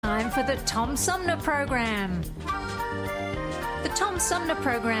time for the Tom Sumner Program. The Tom Sumner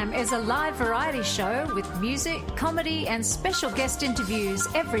Program is a live variety show with music, comedy, and special guest interviews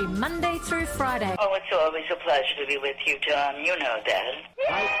every Monday through Friday. Oh, it's always a pleasure to be with you, Tom. You know that.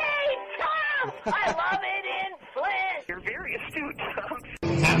 Yay, Tom! I love it in Flint! You're very astute, Tom.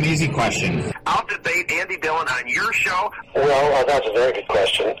 Not an easy question. I'll debate Andy Dillon on your show. Well, that's a very good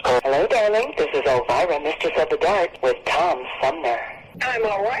question. Hello, darling. This is Elvira, Mistress of the Dark, with Tom Sumner. I'm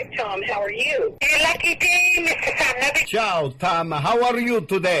all right, Tom. How are you? You lucky day, Mr. Sumner. Ciao, Tom. How are you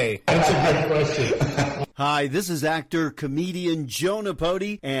today? That's a good question. Hi, this is actor, comedian Joe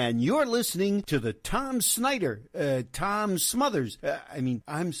Napodi, and you're listening to the Tom Smothers.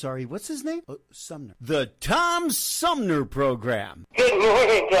 I'm sorry, what's his name? Oh, Sumner. The Tom Sumner Program. Good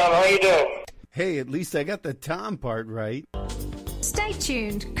morning, Tom. How you doing? Hey, at least I got the Tom part right. Stay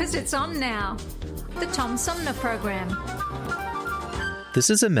tuned, because it's on now. The Tom Sumner Program. This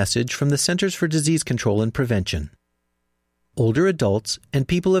is a message from the Centers for Disease Control and Prevention. Older adults and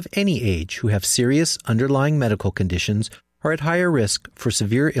people of any age who have serious underlying medical conditions are at higher risk for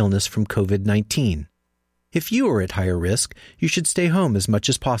severe illness from COVID-19. If you are at higher risk, you should stay home as much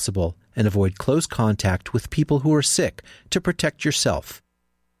as possible and avoid close contact with people who are sick to protect yourself.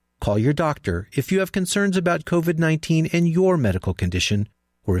 Call your doctor if you have concerns about COVID-19 and your medical condition,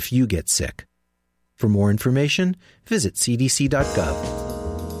 or if you get sick. For more information, visit cdc.gov.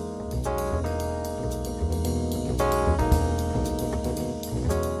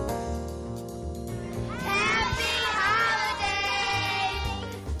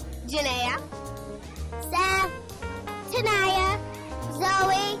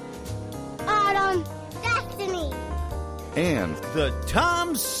 And the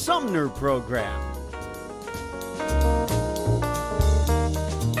Tom Sumner Program.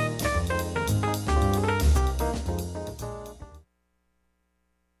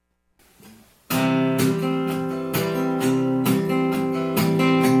 I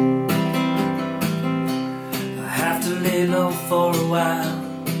have to lay low for a while,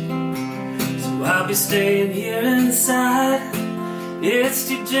 so I'll be staying here inside. It's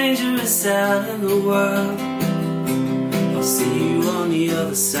too dangerous out in the world. I'll see you on the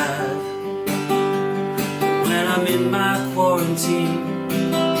other side. When I'm in my quarantine,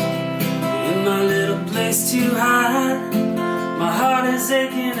 in my little place to hide, my heart is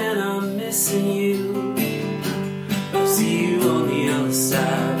aching and I'm missing you. I'll see you on the other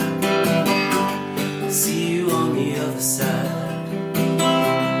side. I'll see you on the other side.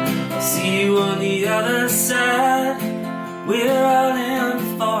 I'll see you on the other side. We're all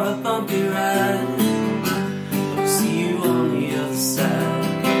in for a bumpy ride.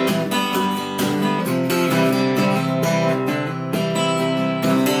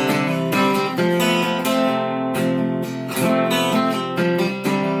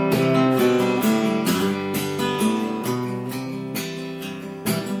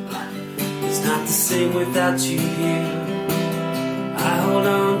 Without you here, I hold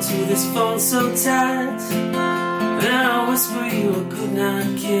on to this phone so tight, and I'll whisper you a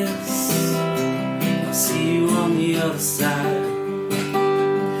goodnight kiss. I'll see you on the other side.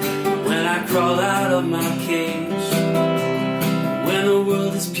 When I crawl out of my cage, when the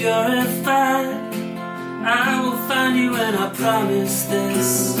world is purified, I will find you and I promise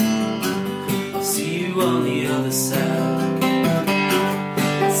this. I'll see you on the other side.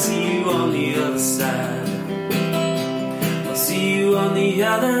 See you on the other side. I'll see you on the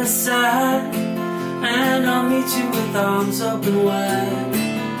other side, and I'll meet you with arms open wide.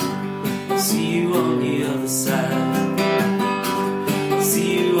 I'll see you on the other side. I'll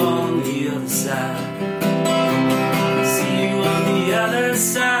see you on the other side. I'll see you on the other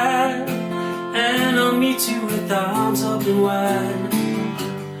side, and I'll meet you with arms open wide.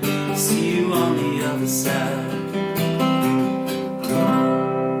 I'll see you on the other side.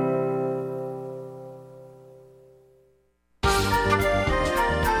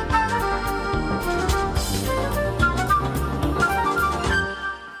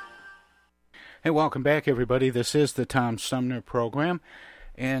 Hey, welcome back, everybody. This is the Tom Sumner Program,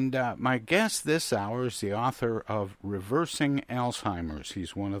 and my guest this hour is the author of Reversing Alzheimer's.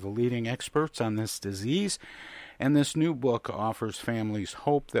 He's one of the leading experts on this disease, and this new book offers families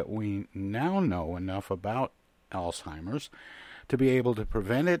hope that we now know enough about Alzheimer's to be able to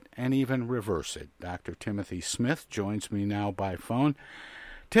prevent it and even reverse it. Dr. Timothy Smith joins me now by phone.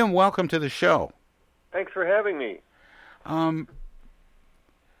 Tim, welcome to the show. Thanks for having me.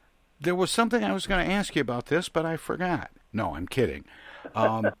 There was something I was going to ask you about this, but I forgot. No, I'm kidding.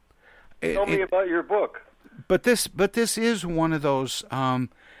 Tell me about your book. But this is one of those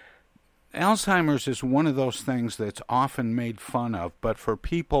Alzheimer's is one of those things that's often made fun of, but for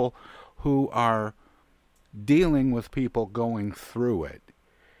people who are dealing with people going through it,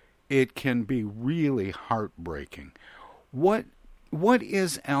 it can be really heartbreaking. What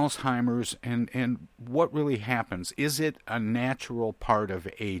is Alzheimer's, and what really happens? Is it a natural part of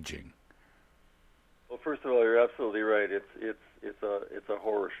aging? Well, first of all, you're absolutely right. It's a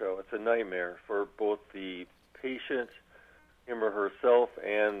horror show. It's a nightmare for both the patient, him or herself,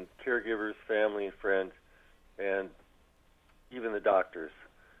 and caregivers, family, friends, and even the doctors.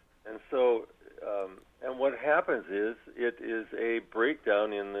 And so, and what happens is it is a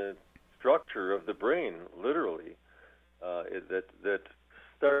breakdown in the structure of the brain, literally, that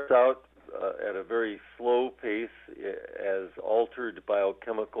starts out at a very slow pace as altered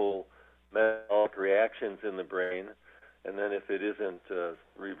biochemical metabolic reactions in the brain, and then if it isn't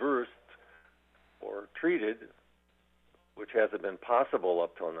reversed or treated, which hasn't been possible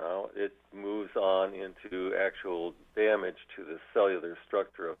up till now, it moves on into actual damage to the cellular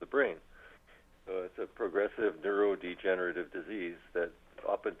structure of the brain. So it's a progressive neurodegenerative disease that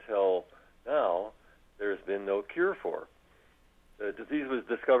up until now there's been no cure for. The disease was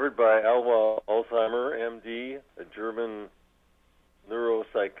discovered by Alva Alzheimer, MD, a German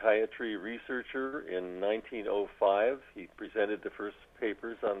neuropsychiatry researcher in 1905. He presented the first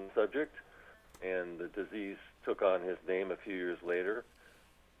papers on the subject, and the disease took on his name a few years later.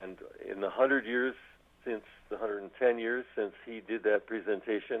 And in the 110 years since he did that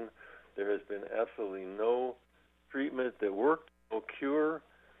presentation, there has been absolutely no treatment that worked, no cure.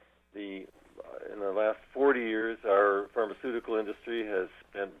 In the last 40 years, our pharmaceutical industry has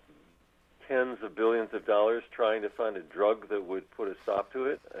spent tens of billions of dollars trying to find a drug that would put a stop to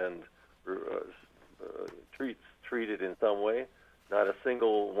it and treat it in some way. Not a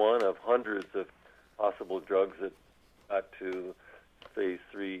single one of hundreds of possible drugs that got to phase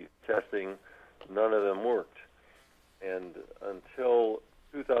 3 testing, none of them worked. And until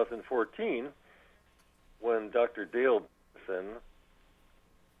 2014, when Dr. Dale Bredesen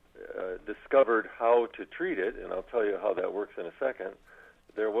discovered how to treat it, and I'll tell you how that works in a second,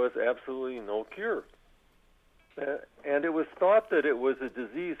 there was absolutely no cure. And it was thought that it was a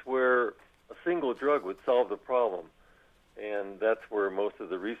disease where a single drug would solve the problem. And that's where most of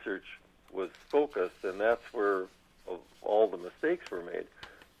the research was focused, and that's where all the mistakes were made.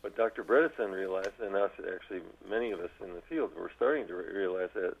 But Dr. Bredesen realized, and actually many of us in the field were starting to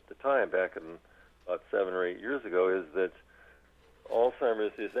realize at the time, back in about 7 or 8 years ago, is that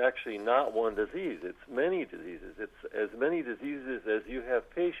Alzheimer's is actually not one disease. It's many diseases. It's as many diseases as you have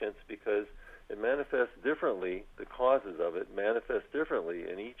patients, because it manifests differently. The causes of it manifest differently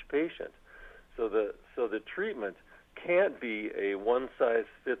in each patient. So the treatment can't be a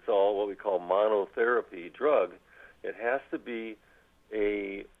one-size-fits-all, what we call monotherapy drug. It has to be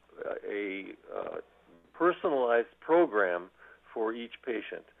a personalized program for each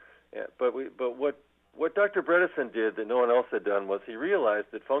patient. But what Dr. Bredesen did that no one else had done was he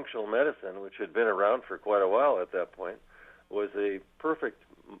realized that functional medicine, which had been around for quite a while at that point, was a perfect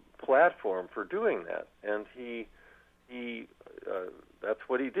platform for doing that. And he that's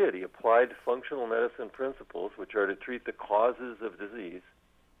what he did. He applied functional medicine principles, which are to treat the causes of disease,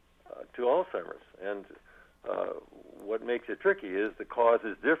 to Alzheimer's. And what makes it tricky is the cause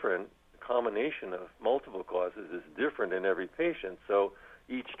is different. The combination of multiple causes is different in every patient. So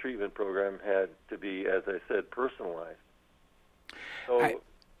each treatment program had to be, as I said, personalized. So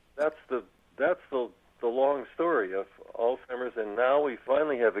that's the long story of Alzheimer's, and now we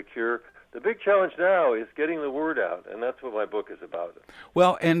finally have a cure. The big challenge now is getting the word out, and that's what my book is about.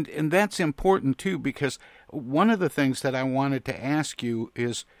 Well, and that's important, too, because one of the things that I wanted to ask you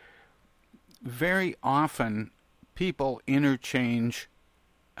is very often people interchange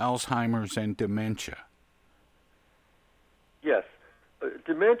Alzheimer's and dementia. Yes.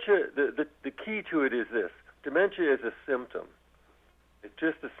 Dementia, the key to it is this. Dementia is a symptom. It's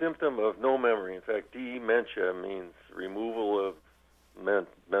just a symptom of no memory. In fact, dementia means removal of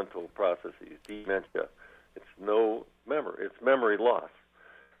mental processes. Dementia. It's no memory. It's memory loss.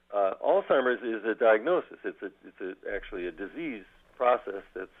 Alzheimer's is a diagnosis. It's actually a disease process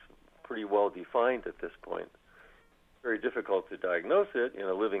that's pretty well defined at this point. Very difficult to diagnose it in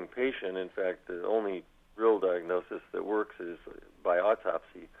a living patient. In fact, the only real diagnosis that works is by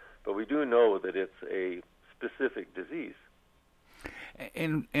autopsy. But we do know that it's a specific disease.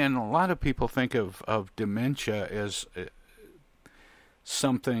 And a lot of people think of dementia as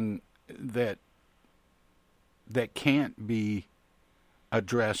something that can't be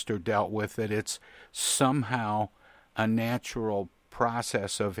addressed or dealt with, that it's somehow a natural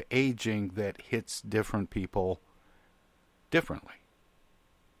process of aging that hits different people differently.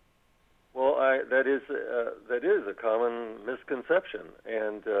 that is a common misconception,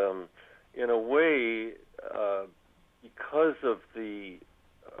 and in a way, because of the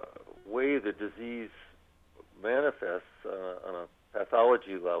way the disease manifests on a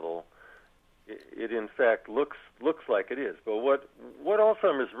pathology level, it in fact looks like it is. But what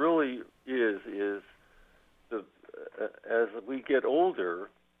Alzheimer's really is as we get older,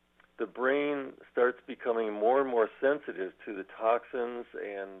 the brain starts becoming more and more sensitive to the toxins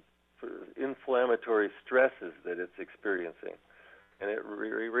and inflammatory stresses that it's experiencing. And it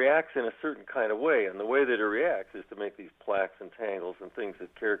reacts in a certain kind of way, and the way that it reacts is to make these plaques and tangles and things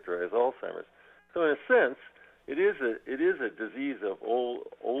that characterize Alzheimer's. So in a sense, it is a disease of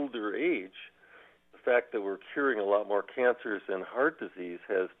older age. The fact that we're curing a lot more cancers and heart disease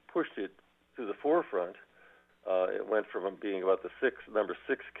has pushed it to the forefront. It went from being about the number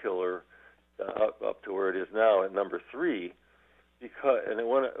 6 killer up to where it is now at number 3, it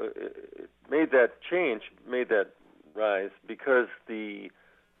made that rise because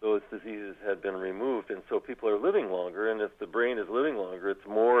those diseases had been removed, and so people are living longer. And if the brain is living longer, it's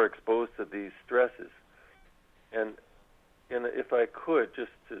more exposed to these stresses. And if I could,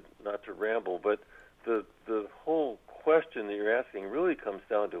 just not to ramble, but the whole question that you're asking really comes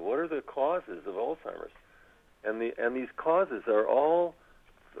down to what are the causes of Alzheimer's, and these causes are all,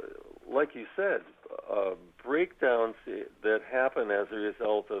 like you said, breakdowns that happen as a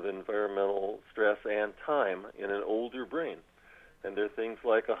result of environmental stress and time in an older brain. And they're things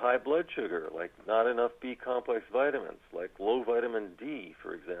like a high blood sugar, like not enough B-complex vitamins, like low vitamin D,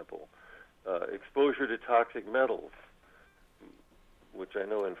 for example, exposure to toxic metals, which I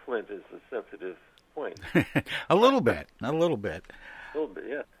know in Flint is a sensitive point. A little bit. A little bit,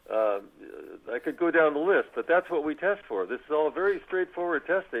 yeah. I could go down the list, but that's what we test for. This is all very straightforward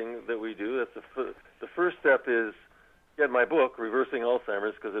testing that we do. That's the first step is get my book, Reversing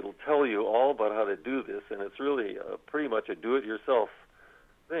Alzheimer's, because it'll tell you all about how to do this, and it's really pretty much a do-it-yourself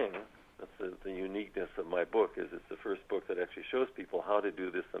thing. That's the uniqueness of my book, is it's the first book that actually shows people how to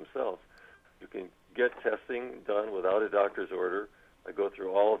do this themselves. You can get testing done without a doctor's order. I go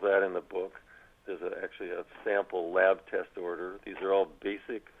through all of that in the book. There's actually a sample lab test order. These are all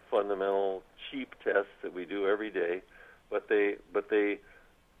basic, fundamental, cheap tests that we do every day, but they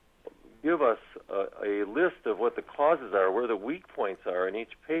give us a list of what the causes are, where the weak points are in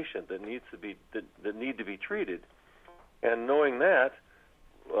each patient that need to be treated. And knowing that,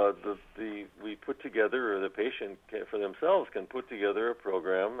 we put together, or the patient for themselves can put together a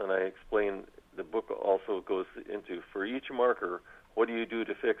program, and I explain. The book also goes into, for each marker, what do you do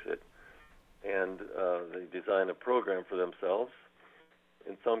to fix it? And they design a program for themselves.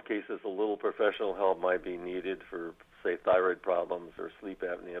 In some cases, a little professional help might be needed for, say, thyroid problems or sleep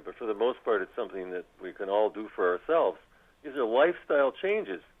apnea, but for the most part, it's something that we can all do for ourselves. These are lifestyle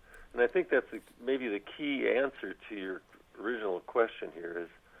changes, and I think that's maybe the key answer to your original question here is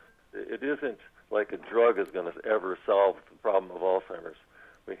it isn't like a drug is going to ever solve the problem of Alzheimer's.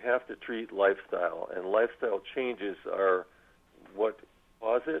 We have to treat lifestyle, and lifestyle changes are what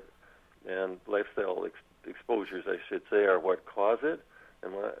cause it, and lifestyle exposures, I should say, are what cause it,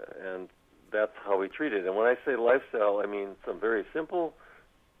 and that's how we treat it. And when I say lifestyle, I mean some very simple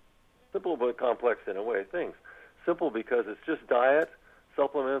but complex in a way things. Simple because it's just diet,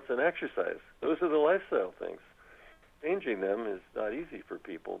 supplements, and exercise. Those are the lifestyle things. Changing them is not easy for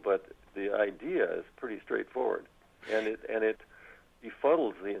people, but the idea is pretty straightforward, and it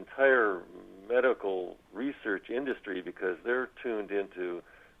befuddles the entire medical research industry because they're tuned into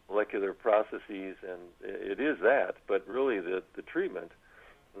molecular processes, and it is that, but really the treatment.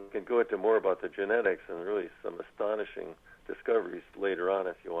 We can go into more about the genetics and really some astonishing discoveries later on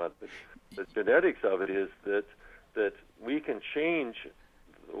if you want. But the genetics of it is that we can change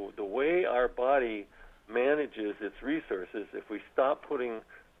the way our body manages its resources if we stop putting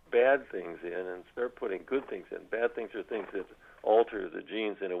bad things in and start putting good things in. Bad things are things that alter the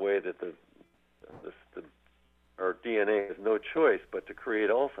genes in a way that our DNA has no choice but to create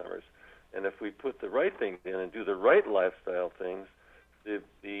Alzheimer's. And if we put the right things in and do the right lifestyle things,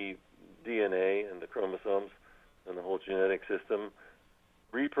 the DNA and the chromosomes and the whole genetic system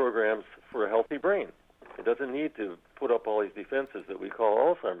reprograms for a healthy brain. It doesn't need to put up all these defenses that we call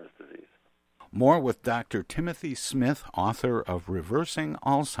Alzheimer's disease. More with Dr. Timothy Smith, author of Reversing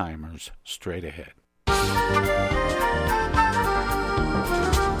Alzheimer's, straight ahead.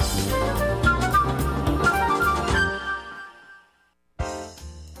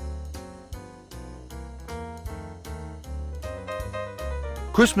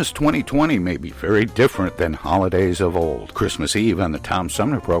 Christmas 2020 may be very different than holidays of old. Christmas Eve on the Tom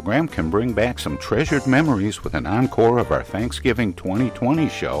Sumner program can bring back some treasured memories with an encore of our Thanksgiving 2020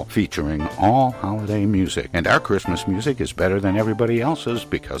 show featuring all holiday music. And our Christmas music is better than everybody else's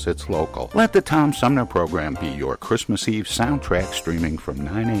because it's local. Let the Tom Sumner program be your Christmas Eve soundtrack, streaming from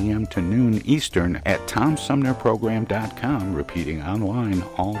 9 a.m. to noon Eastern at TomSumnerProgram.com, repeating online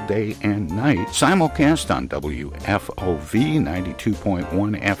all day and night. Simulcast on WFOV 92.1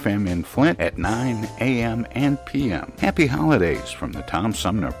 FM in Flint at 9 a.m. and p.m. Happy holidays from the Tom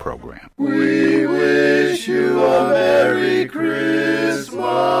Sumner program. We wish you a Merry Christmas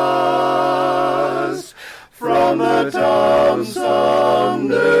from the Tom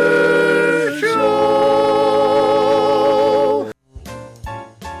Sumner Show.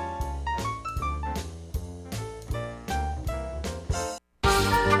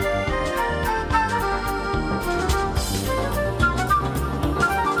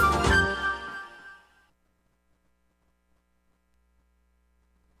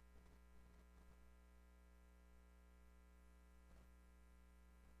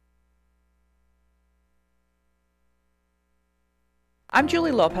 I'm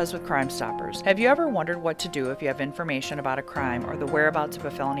Julie Lopez with Crime Stoppers. Have you ever wondered what to do if you have information about a crime or the whereabouts of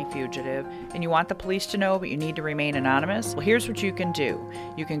a felony fugitive and you want the police to know but you need to remain anonymous? Well, here's what you can do.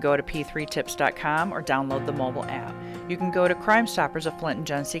 You can go to p3tips.com or download the mobile app. You can go to Crime Stoppers of Flint and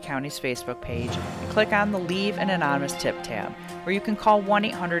Genesee County's Facebook page and click on the Leave an Anonymous Tip tab, or you can call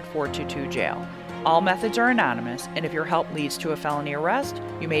 1-800-422-JAIL. All methods are anonymous, and if your help leads to a felony arrest,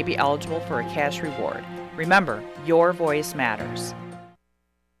 you may be eligible for a cash reward. Remember, your voice matters.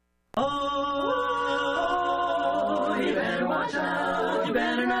 Oh, you better watch out, you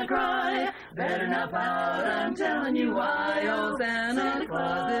better not cry, better not pout, I'm telling you why. Oh, Santa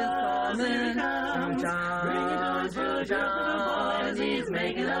Claus is coming to town, bringing toys for John, he's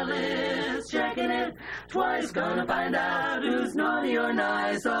making a list, checking it twice, gonna find out who's naughty or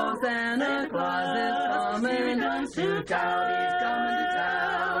nice. Oh, Santa Claus is coming to town, he's coming to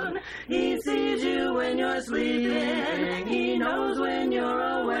town. He sees you when you're sleeping, he knows when you're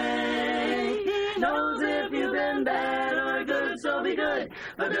awake, he knows if you've been bad or good, so be good,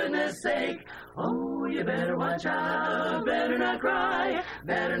 for goodness sake. Oh, you better watch out, better not cry,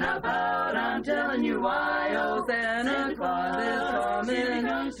 better not pout, I'm telling you why. Oh, Santa Claus is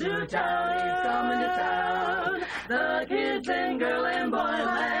coming to town, he's coming to town. The kids in girl and boy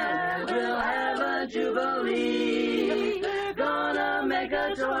land will have a jubilee, gonna make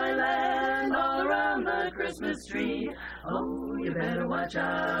a toyland all around the Christmas tree. Oh, you better watch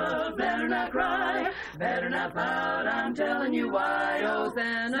out, better not cry, better not pout, I'm telling you why. Oh,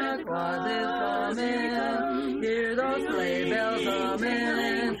 Santa Claus is coming, hear those sleigh bells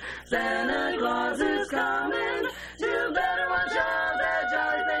humming, Santa Claus is coming, you better watch out, that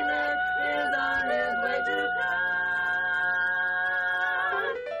jolly thing is on his way to town.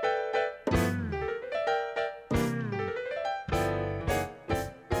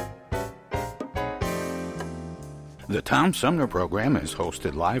 The Tom Sumner program has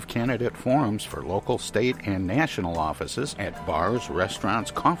hosted live candidate forums for local, state, and national offices at bars,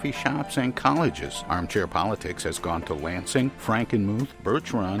 restaurants, coffee shops, and colleges. Armchair Politics has gone to Lansing, Frankenmuth,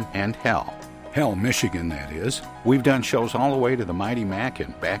 Birch Run, and Hell, Michigan, that is. We've done shows all the way to the Mighty Mac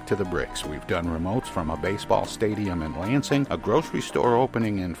and back to the Bricks. We've done remotes from a baseball stadium in Lansing, a grocery store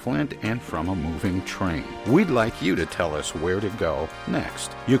opening in Flint, and from a moving train. We'd like you to tell us where to go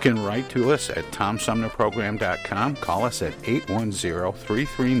next. You can write to us at TomSumnerProgram.com, call us at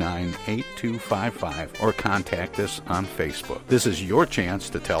 810-339-8255, or contact us on Facebook. This is your chance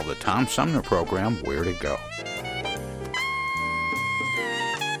to tell the Tom Sumner program where to go.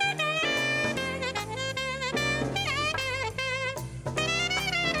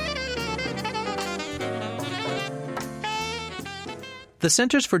 The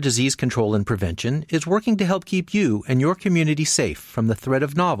Centers for Disease Control and Prevention is working to help keep you and your community safe from the threat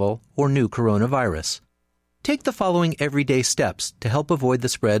of novel or new coronavirus. Take the following everyday steps to help avoid the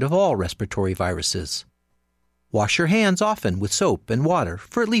spread of all respiratory viruses. Wash your hands often with soap and water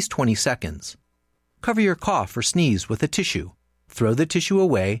for at least 20 seconds. Cover your cough or sneeze with a tissue. Throw the tissue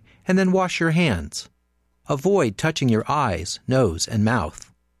away and then wash your hands. Avoid touching your eyes, nose, and mouth.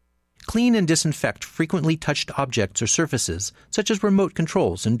 Clean and disinfect frequently touched objects or surfaces, such as remote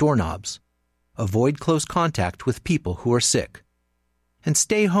controls and doorknobs. Avoid close contact with people who are sick. And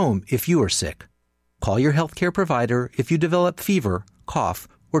stay home if you are sick. Call your healthcare provider if you develop fever, cough,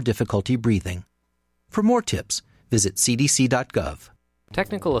 or difficulty breathing. For more tips, visit cdc.gov.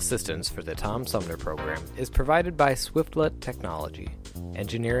 Technical assistance for the Tom Sumner program is provided by Swiftlet Technology,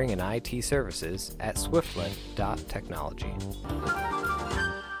 engineering and IT services at swiftlet.technology.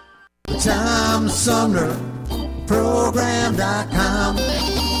 The Tom Sumner Program.com.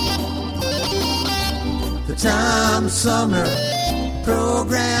 The Tom Sumner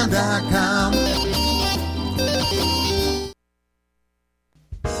Program.com.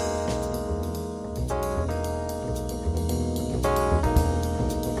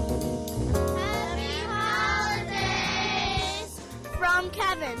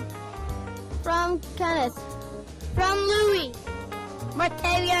 From Kenneth, from Louis,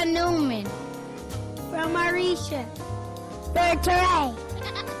 Martavia Newman, from Marisha, Bertray,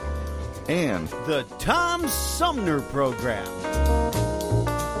 and the Tom Sumner Program.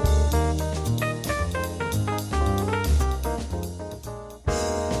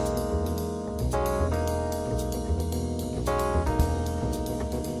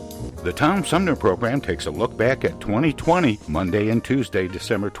 The Tom Sumner program takes a look back at 2020, Monday and Tuesday,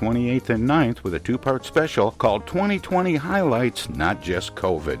 December 28th and 9th, with a two-part special called 2020 Highlights, Not Just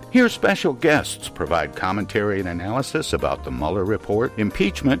COVID. Here, special guests provide commentary and analysis about the Mueller report,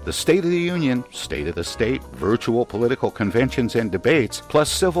 impeachment, the State of the Union, State of the State, virtual political conventions and debates,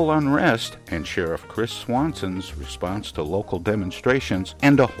 plus civil unrest, and Sheriff Chris Swanson's response to local demonstrations,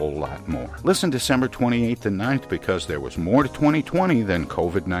 and a whole lot more. Listen December 28th and 9th because there was more to 2020 than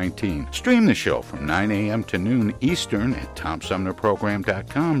COVID-19. Stream the show from 9 a.m. to noon Eastern at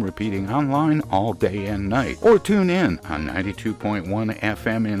TomSumnerProgram.com, repeating online all day and night. Or tune in on 92.1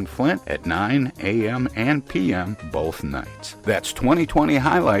 FM in Flint at 9 a.m. and p.m. both nights. That's 2020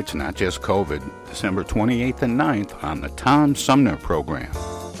 Highlights, Not Just COVID, December 28th and 9th on the Tom Sumner Program.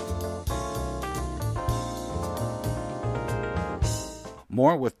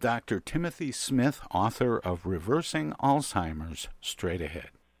 More with Dr. Timothy Smith, author of Reversing Alzheimer's, straight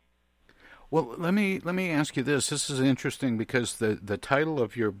ahead. Well, let me ask you this. This is interesting because the title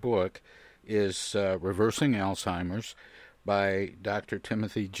of your book is Reversing Alzheimer's by Dr.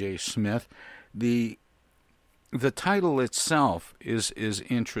 Timothy J. Smith. The title itself is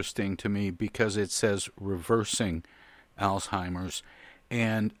interesting to me because it says Reversing Alzheimer's.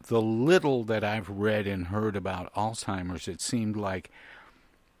 And the little that I've read and heard about Alzheimer's, it seemed like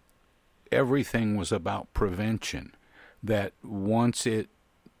everything was about prevention, that once it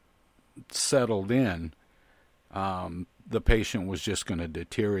settled in, the patient was just going to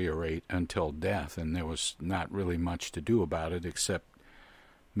deteriorate until death, and there was not really much to do about it except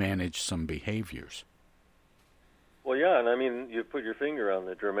manage some behaviors. Well, yeah, and I mean, you put your finger on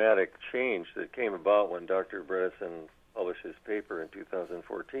the dramatic change that came about when Dr. Bredesen published his paper in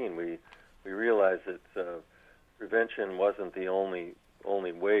 2014. We realized that prevention wasn't the only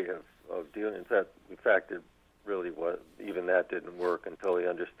way of dealing. In fact, it really was. Even that didn't work until he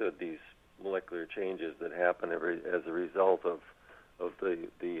understood these molecular changes that happen as a result of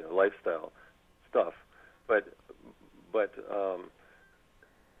the lifestyle stuff. But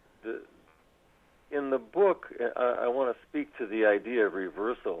in the book, I want to speak to the idea of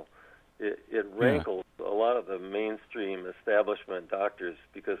reversal. It rankles a lot of the mainstream establishment doctors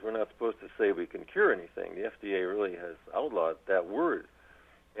because we're not supposed to say we can cure anything. The FDA really has outlawed that word.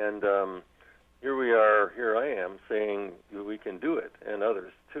 And here I am saying we can do it, and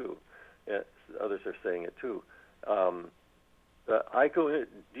others too. Others are saying it too. I go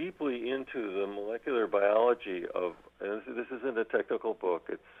deeply into the molecular biology of, and this isn't a technical book,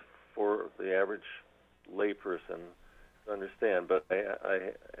 it's for the average layperson to understand, but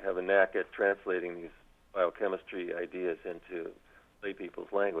I have a knack at translating these biochemistry ideas into lay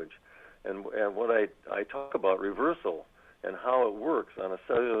people's language. And what I talk about reversal and how it works on a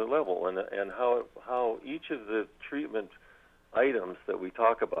cellular level, and how each of the treatment items that we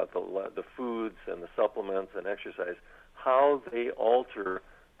talk about, the foods and the supplements and exercise, how they alter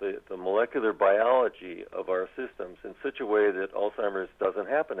the molecular biology of our systems in such a way that Alzheimer's doesn't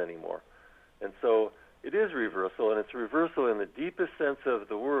happen anymore. And so it is reversal, and it's reversal in the deepest sense of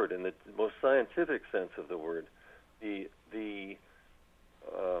the word, in the most scientific sense of the word. The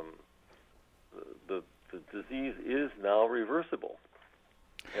disease is now reversible,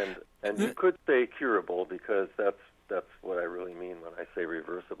 and you could say curable because that's what I really mean when I say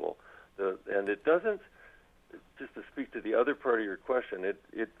reversible. And it doesn't, just to speak to the other part of your question,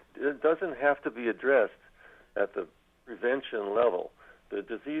 it doesn't have to be addressed at the prevention level. The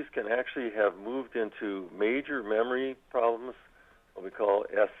disease can actually have moved into major memory problems, what we call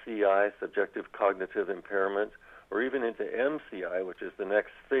SCI, subjective cognitive impairment, or even into MCI, which is the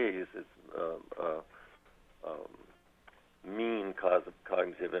next phase. It's mean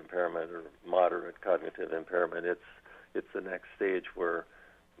cognitive impairment or moderate cognitive impairment. it's the next stage where,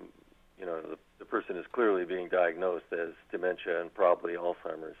 the person is clearly being diagnosed as dementia and probably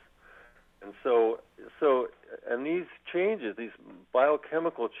Alzheimer's. And so these changes, these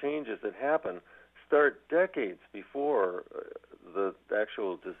biochemical changes that happen, start decades before the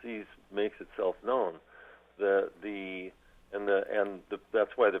actual disease makes itself known. That's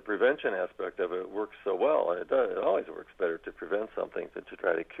why the prevention aspect of it works so well. And it always works better to prevent something than to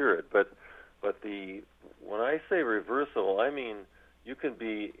try to cure it. But when I say reversible, I mean you can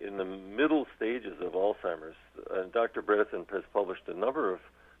be in the middle stages of Alzheimer's. Dr. Bredesen has published a number of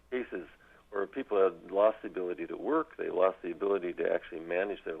cases where people had lost the ability to work, they lost the ability to actually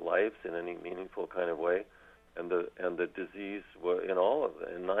manage their lives in any meaningful kind of way, and the disease was in all of them,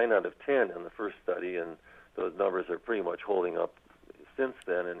 in 9 out of 10 in the first study, and those numbers are pretty much holding up since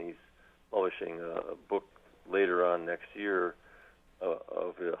then. And he's publishing a book later on next year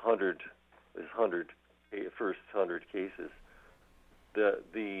of his first 100 cases. The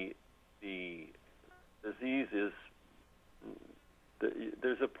disease is.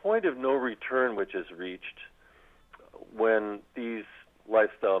 There's a point of no return which is reached when these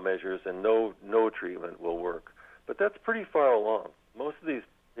lifestyle measures and no treatment will work. But that's pretty far along. Most of these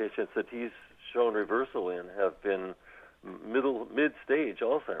patients that he's shown reversal in have been mid-stage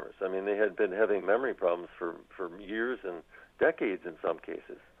Alzheimer's. I mean, they had been having memory problems for years and decades in some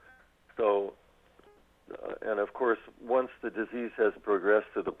cases. So, and of course, once the disease has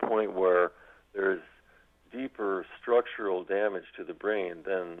progressed to the point where there's deeper structural damage to the brain,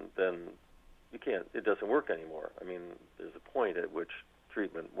 then you can't. It doesn't work anymore. I mean, there's a point at which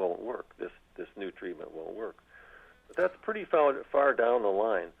treatment won't work. This new treatment won't work. But that's pretty far down the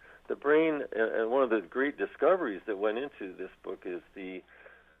line. The brain, and one of the great discoveries that went into this book is the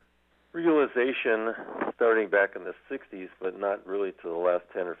realization, starting back in the 60s, but not really to the last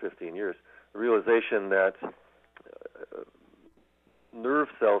 10 or 15 years, the realization that nerve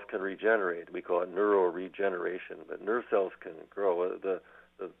cells can regenerate. We call it neuroregeneration, but nerve cells can grow. The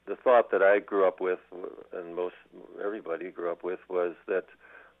thought that I grew up with, and most everybody grew up with, was that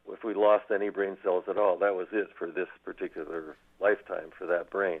if we lost any brain cells at all, that was it for this particular lifetime for that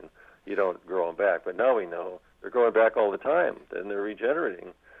brain. You don't grow them back. But now we know they're growing back all the time, and they're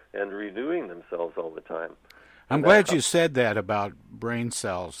regenerating and renewing themselves all the time. I'm glad you said that about brain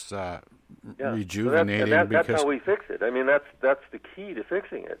cells rejuvenating. So that's because how we fix it. I mean, that's the key to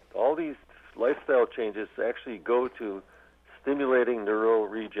fixing it. All these lifestyle changes actually go to stimulating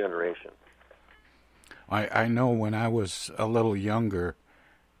neuroregeneration. I know when I was a little younger,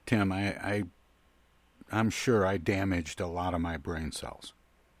 Tim, I'm sure I damaged a lot of my brain cells.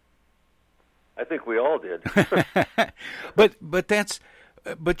 I think we all did.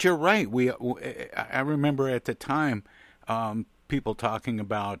 But you're right. I remember at the time people talking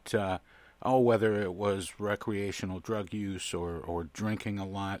about whether it was recreational drug use or drinking a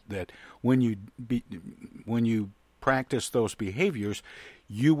lot, that when you practice those behaviors,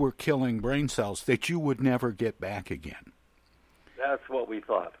 you were killing brain cells that you would never get back again. That's what we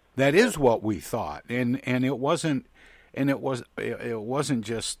thought. That is what we thought, and it wasn't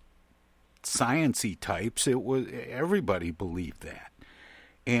just science-y types. It was everybody believed that,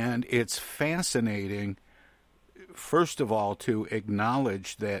 and it's fascinating. First of all, to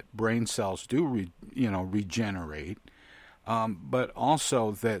acknowledge that brain cells do regenerate, but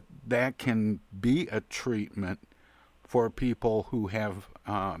also that can be a treatment for people who have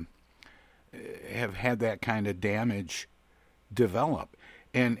had that kind of damage develop.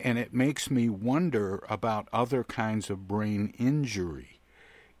 And it makes me wonder about other kinds of brain injury.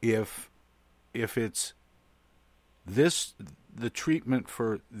 If it's the treatment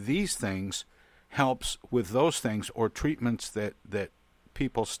for these things helps with those things, or treatments that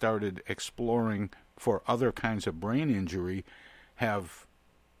people started exploring for other kinds of brain injury have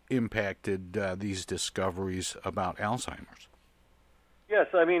impacted these discoveries about Alzheimer's. Yes,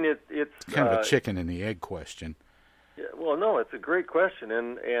 I mean it's kind of a chicken and the egg question. Yeah, well, no, it's a great question,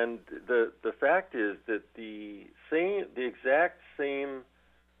 and the fact is that the exact same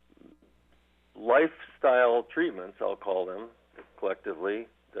lifestyle treatments, I'll call them collectively,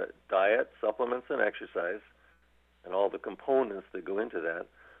 the diet, supplements, and exercise, and all the components that go into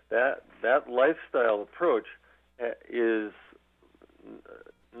that lifestyle approach is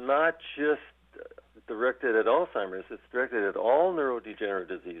not just directed at Alzheimer's. It's directed at all neurodegenerative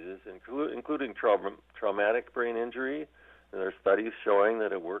diseases, including traumatic brain injury. And there are studies showing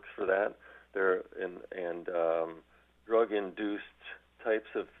that it works for that. And drug-induced types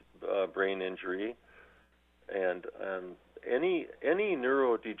of brain injury, and any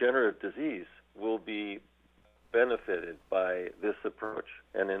neurodegenerative disease will be benefited by this approach.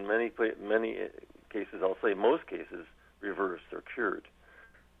 And in many cases, I'll say most cases, reversed or cured.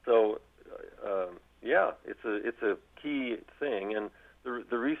 So, it's a key thing, and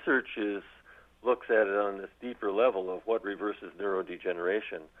the research looks at it on this deeper level of what reverses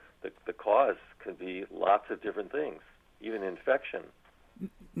neurodegeneration. The cause can be lots of different things, even infection.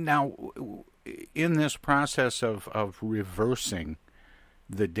 Now, in this process of reversing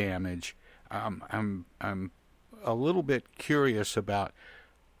the damage, I'm a little bit curious about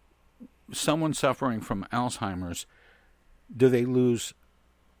someone suffering from Alzheimer's. Do they lose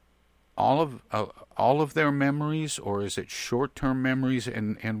all of their memories, or is it short-term memories?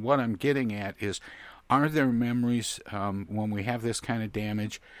 And what I'm getting at is, are there memories when we have this kind of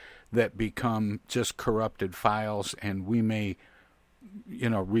damage that become just corrupted files, and we may,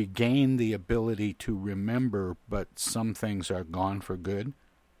 regain the ability to remember, but some things are gone for good?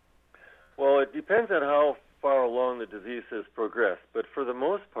 Well, it depends on how far along the disease has progressed, but for the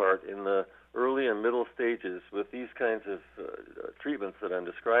most part, in the early and middle stages, with these kinds of treatments that I'm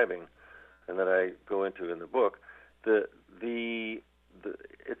describing and that I go into in the book, it's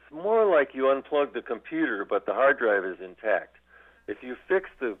more like you unplug the computer, but the hard drive is intact. If you fix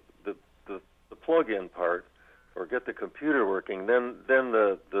the plug-in part or get the computer working, then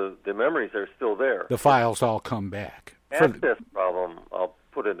the memories are still there. The files all come back. Access problem, I'll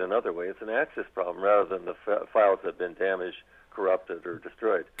put it another way. It's an access problem rather than the files that have been damaged, corrupted, or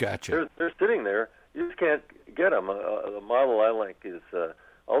destroyed. Gotcha. They're sitting there. You just can't get them. The model I like is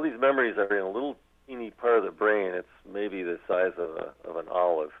all these memories are in a little teeny part of the brain. It's maybe the size of an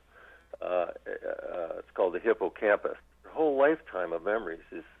olive. It's called the hippocampus. The whole lifetime of memories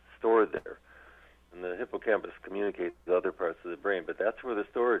is stored there. And the hippocampus communicates with other parts of the brain, but that's where the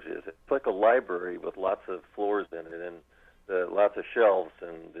storage is. It's like a library with lots of floors in it and lots of shelves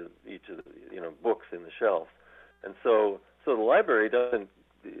and each of the books in the shelves. And so the library doesn't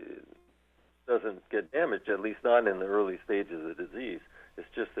get damaged, at least not in the early stages of the disease. It's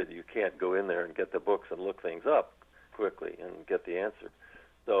just that you can't go in there and get the books and look things up quickly and get the answer.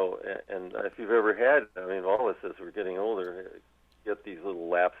 So, and if you've ever had, all of us as we're getting older get these little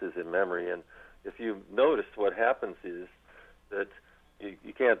lapses in memory, and if you've noticed, what happens is that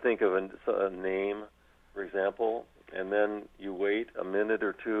you can't think of a name, for example, and then you wait a minute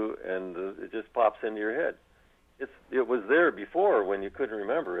or two, and it just pops into your head. It was there before when you couldn't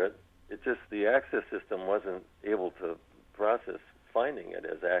remember it. It just, the access system wasn't able to process finding it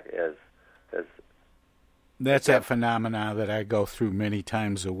as That's that phenomena that I go through many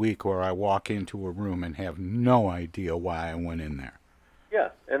times a week, where I walk into a room and have no idea why I went in there. Yeah,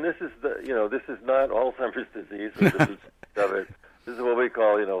 and this is this is not Alzheimer's disease or the of it. This is what we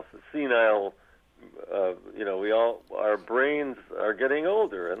call senile. Our brains are getting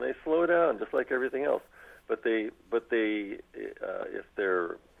older and they slow down just like everything else. But they if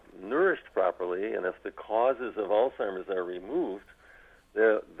they're nourished properly, and if the causes of Alzheimer's are removed,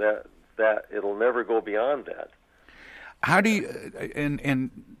 that it'll never go beyond that. How do you,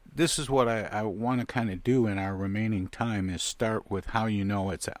 and this is what I want to kind of do in our remaining time, is start with how you know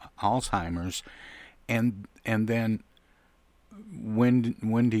it's Alzheimer's, and then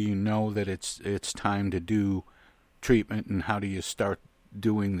when do you know that it's time to do treatment, and how do you start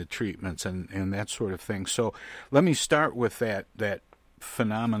doing the treatments and that sort of thing. So let me start with that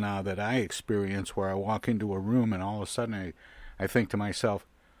phenomena that I experience, where I walk into a room and all of a sudden I think to myself,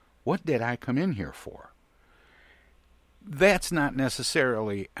 what did I come in here for? That's not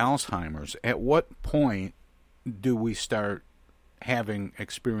necessarily Alzheimer's. At what point do we start having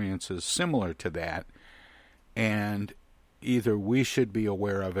experiences similar to that, and either we should be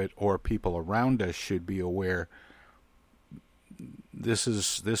aware of it or people around us should be aware this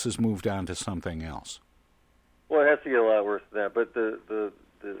is moved on to something else? Well, it has to get a lot worse than that. But the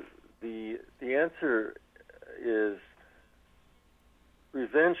answer is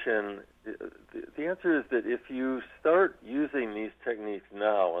prevention. The answer is that if you start using these techniques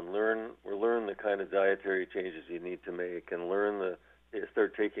now and learn the kind of dietary changes you need to make, and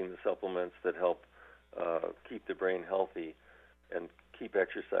start taking the supplements that help keep the brain healthy, and keep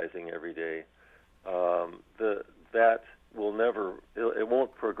exercising every day, that will never. It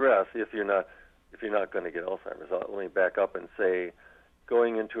won't progress if you're not going to get Alzheimer's. Let me back up and say,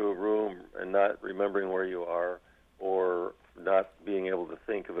 going into a room and not remembering where you are, or not being able to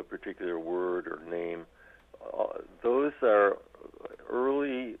think of a particular word or name, those are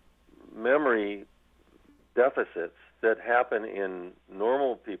early memory deficits that happen in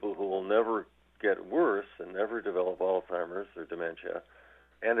normal people who will never get worse and never develop Alzheimer's or dementia.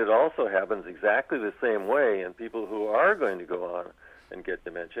 And it also happens exactly the same way in people who are going to go on and get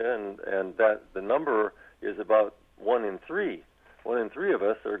dementia, and that the number is about 1 in 3. 1 in 3 of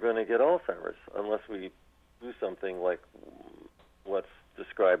us are going to get Alzheimer's unless we do something like what's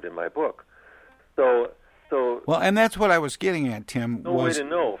described in my book. So well, and that's what I was getting at, Tim. No way to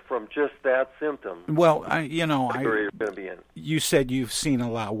know from just that symptom. Well, you're going to be in. You said you've seen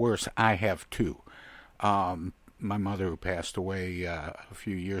a lot worse. I have too. My mother, who passed away a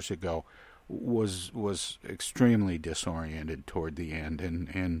few years ago, was extremely disoriented toward the end,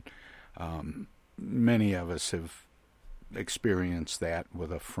 and many of us have experienced that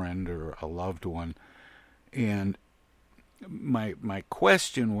with a friend or a loved one. And my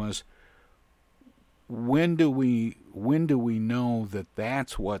question was, when do we know that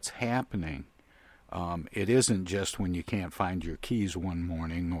that's what's happening? It isn't just when you can't find your keys one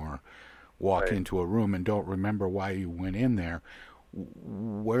morning or walk into a room and don't remember why you went in there.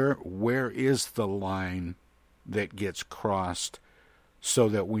 Where is the line that gets crossed so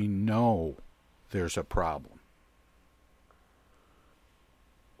that we know there's a problem?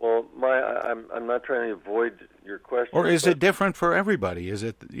 Well, I'm not trying to avoid your question. Or is it different for everybody? Is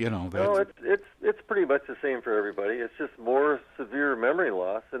it, No, it's pretty much the same for everybody. It's just more severe memory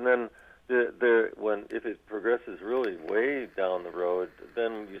loss, and then if it progresses really way down the road,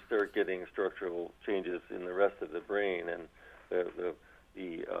 then you start getting structural changes in the rest of the brain, and the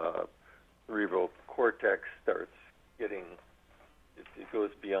cerebral cortex starts getting. It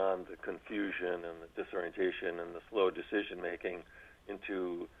goes beyond the confusion and the disorientation and the slow decision making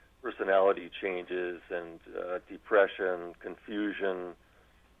into personality changes and depression, confusion,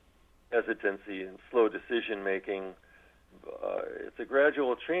 hesitancy, and slow decision making. It's a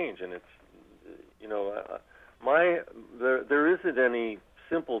gradual change, and it's there isn't any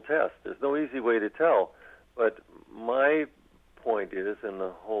simple test. There's no easy way to tell. But my point is, and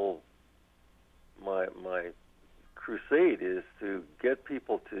the whole my crusade is to get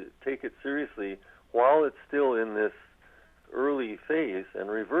people to take it seriously while it's still in this early phase and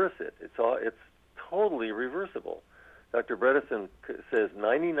reverse it. It's totally reversible. Dr. Bredesen says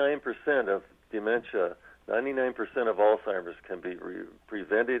 99% of dementia, 99% of Alzheimer's can be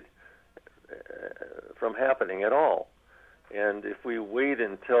prevented from happening at all. And if we wait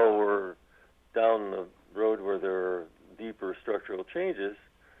until we're down the road where there are deeper structural changes,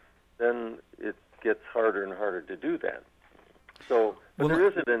 then it gets harder and harder to do that. So, but there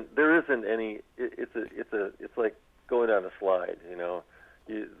isn't any. It's like going down a slide.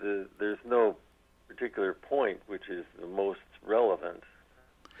 There's no particular point which is the most relevant.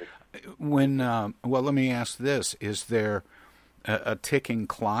 Well, let me ask this: is there a ticking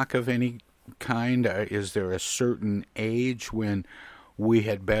clock of any kind? Is there a certain age when we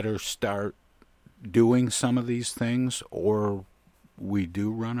had better start doing some of these things, or we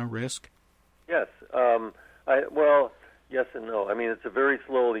do run a risk? Yes. Yes and no. I mean, it's a very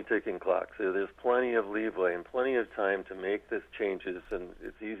slowly ticking clock, so there's plenty of leeway and plenty of time to make these changes, and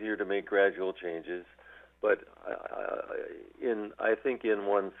it's easier to make gradual changes. But I think in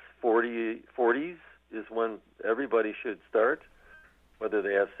one's 40s is when everybody should start, whether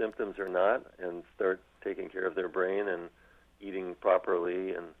they have symptoms or not, and start taking care of their brain and eating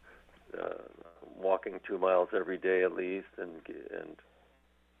properly and walking 2 miles every day at least, and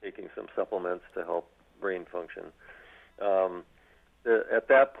taking some supplements to help brain function. At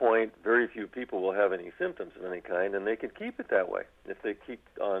that point, very few people will have any symptoms of any kind, and they can keep it that way if they keep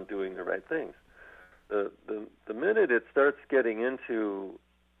on doing the right things. The minute it starts getting into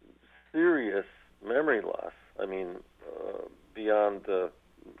serious memory loss, I mean, beyond the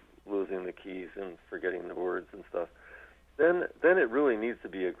losing the keys and forgetting the words and stuff, then it really needs to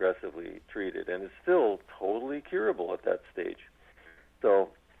be aggressively treated, and it's still totally curable at that stage. So,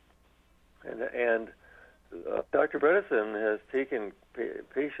 and Dr. Bredesen has taken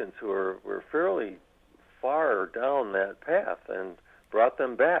patients who were fairly far down that path and brought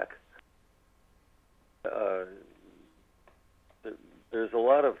them back. There's a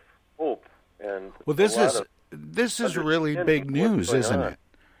lot of hope, and this is really big news, isn't it?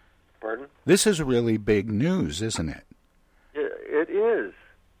 Pardon? This is really big news, isn't it? It is.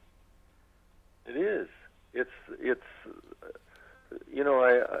 It is. It's.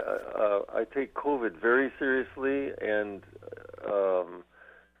 I take COVID very seriously, and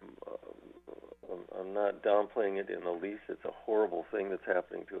I'm not downplaying it in the least. It's a horrible thing that's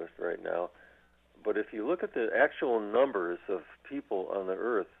happening to us right now. But if you look at the actual numbers of people on the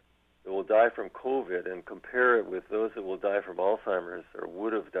earth that will die from COVID and compare it with those that will die from Alzheimer's or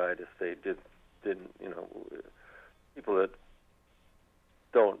would have died if they didn't, people that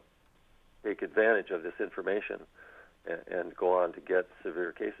don't take advantage of this information and go on to get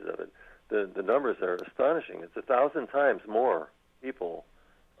severe cases of it, the numbers are astonishing. It's 1,000 times more people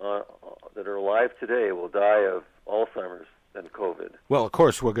that are alive today will die of Alzheimer's than COVID. Well, of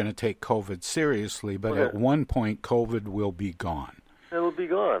course, we're going to take COVID seriously, but Okay. at one point, COVID will be gone. It'll be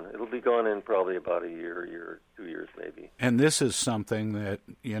gone. It'll be gone in probably about a year, 2 years maybe. And this is something that,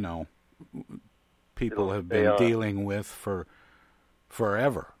 people It'll have stay been on. dealing with for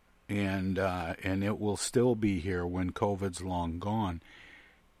forever. And it will still be here when COVID's long gone.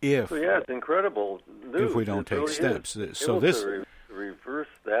 If It's incredible news. we don't It take really steps. is. So Able this- to reverse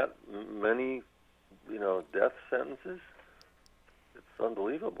that many, death sentences. It's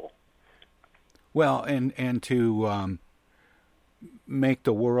unbelievable. Well, and to make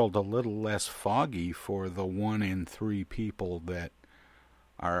the world a little less foggy for the 1 in 3 people that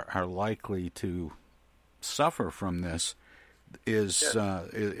are likely to suffer from this is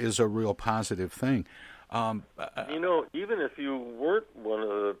a real positive thing. Even if you weren't one of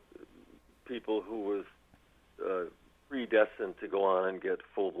the people who was predestined to go on and get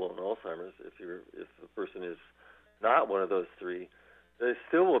full-blown Alzheimer's, if the person is not one of those 3, they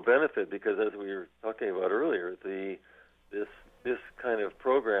still will benefit because, as we were talking about earlier, this kind of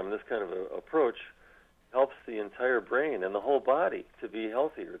program, this kind of approach, helps the entire brain and the whole body to be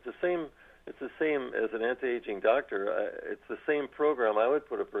healthier. It's the same as an anti-aging doctor. It's the same program I would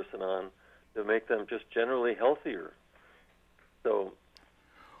put a person on to make them just generally healthier. So,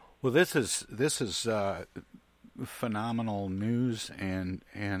 well, this is phenomenal news, and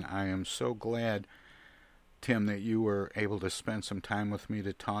I am so glad, Tim, that you were able to spend some time with me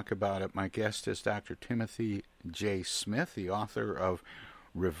to talk about it. My guest is Dr. Timothy J. Smith, the author of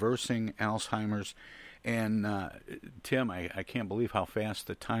Reversing Alzheimer's. And, Tim, I can't believe how fast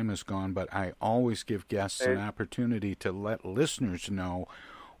the time has gone, but I always give guests an opportunity to let listeners know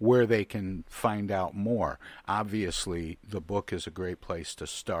where they can find out more. Obviously, the book is a great place to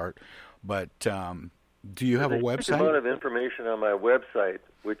start, but do you have a website? There's a lot of information on my website,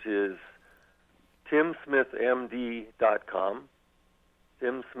 which is timsmithmd.com,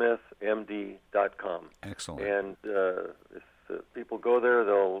 timsmithmd.com. Excellent. And if people go there,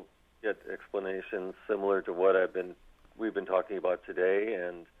 they'll get explanations similar to what we've been talking about today,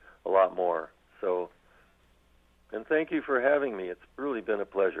 and a lot more. So, and thank you for having me. It's really been a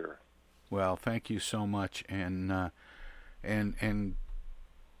pleasure. Well, thank you so much, and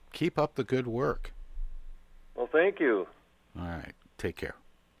keep up the good work. Well, thank you. All right. Take care.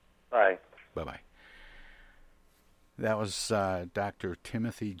 Bye. Bye-bye. That was Dr.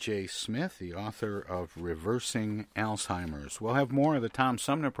 Timothy J. Smith, the author of Reversing Alzheimer's. We'll have more of the Tom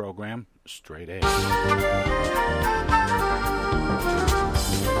Sumner program straight ahead.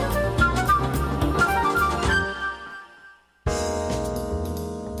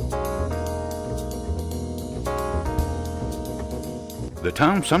 The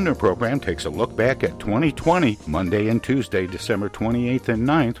Tom Sumner program takes a look back at 2020, Monday and Tuesday, December 28th and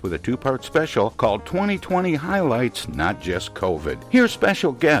 9th, with a 2-part special called 2020 Highlights, Not Just COVID. Here,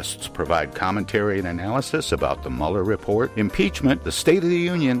 special guests provide commentary and analysis about the Mueller report, impeachment, the State of the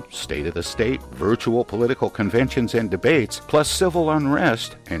Union, State of the State, virtual political conventions and debates, plus civil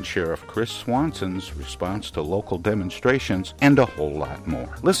unrest, and Sheriff Chris Swanson's response to local demonstrations, and a whole lot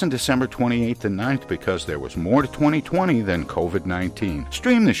more. Listen December 28th and 9th because there was more to 2020 than COVID-19.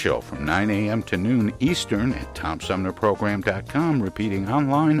 Stream the show from 9 a.m. to noon Eastern at TomSumnerProgram.com, repeating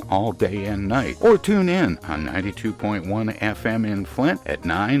online all day and night. Or tune in on 92.1 FM in Flint at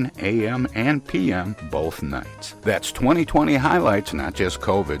 9 a.m. and p.m. both nights. That's 2020 Highlights, Not Just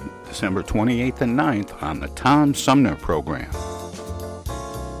COVID, December 28th and 9th on the Tom Sumner Program.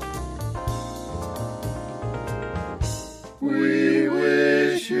 We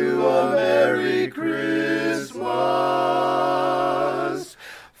wish you a Merry Christmas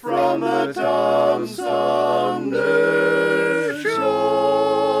from the Tom Sumner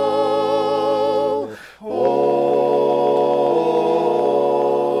Show. Oh,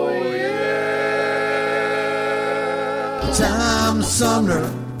 yeah. Tom Sumner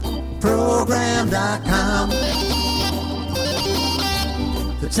Program.com.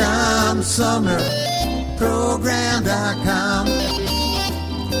 The Tom Sumner Program.com.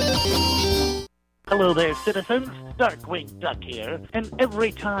 Hello there, citizens. Darkwing Duck here, and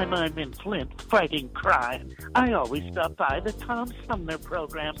every time I'm in Flint fighting crime, I always stop by the Tom Sumner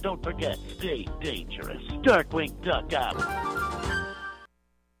Program. Don't forget, stay dangerous. Darkwing Duck out.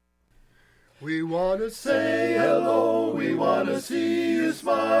 We want to say hello, we want to see you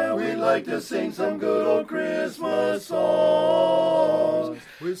smile. We'd like to sing some good old Christmas songs.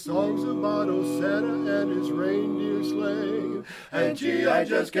 With songs about old Santa and his reindeer sleigh. And gee, I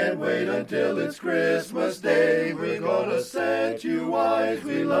just can't wait until it's Christmas Day. We're gonna set you wise,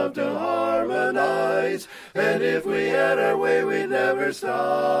 we love to harmonize. And if we had our way, we'd never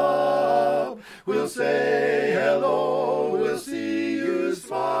stop. We'll say hello, we'll see you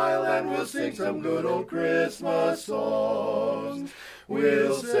smile, and we'll sing some good old Christmas songs.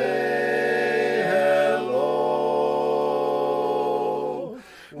 We'll say hello,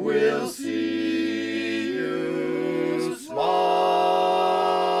 we'll see you smile,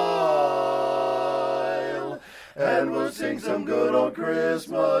 and we'll sing some good old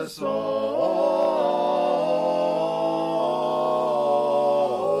Christmas songs.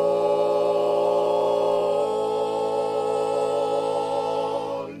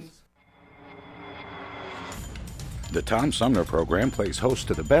 The Tom Sumner Program plays host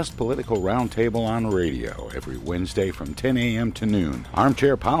to the best political roundtable on radio every Wednesday from 10 a.m. to noon.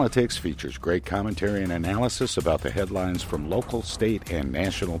 Armchair Politics features great commentary and analysis about the headlines from local, state, and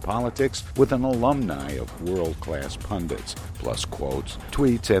national politics with an alumni of world-class pundits, plus quotes,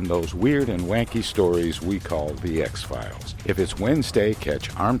 tweets, and those weird and wacky stories we call the X-Files. If it's Wednesday, catch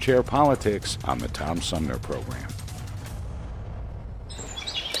Armchair Politics on the Tom Sumner Program.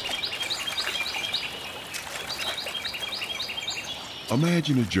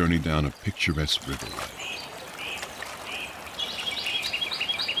 Imagine a journey down a picturesque riverway.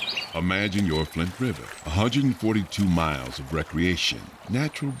 Imagine your Flint River, 142 miles of recreation,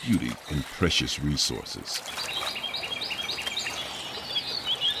 natural beauty, and precious resources.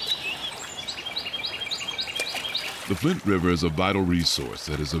 The Flint River is a vital resource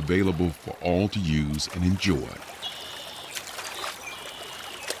that is available for all to use and enjoy.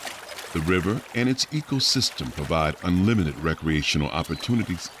 The river and its ecosystem provide unlimited recreational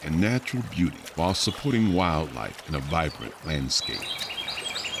opportunities and natural beauty while supporting wildlife in a vibrant landscape.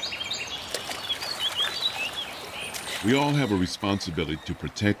 We all have a responsibility to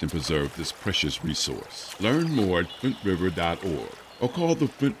protect and preserve this precious resource. Learn more at flintriver.org or call the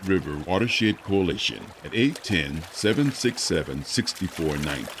Flint River Watershed Coalition at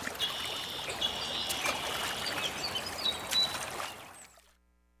 810-767-6490.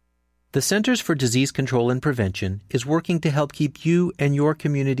 The Centers for Disease Control and Prevention is working to help keep you and your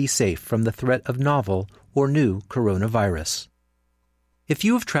community safe from the threat of novel or new coronavirus. If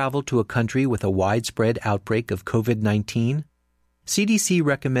you have traveled to a country with a widespread outbreak of COVID-19, CDC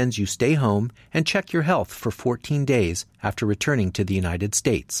recommends you stay home and check your health for 14 days after returning to the United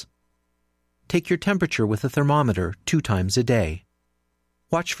States. Take your temperature with a thermometer 2 times a day.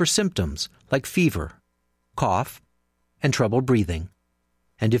 Watch for symptoms like fever, cough, and trouble breathing.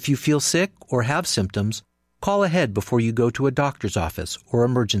 And if you feel sick or have symptoms, call ahead before you go to a doctor's office or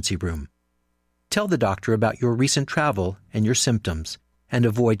emergency room. Tell the doctor about your recent travel and your symptoms, and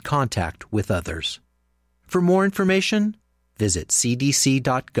avoid contact with others. For more information, visit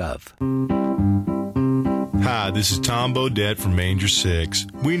cdc.gov. Hi, this is Tom Bodette from Manger 6.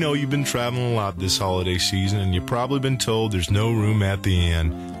 We know you've been traveling a lot this holiday season, and you've probably been told there's no room at the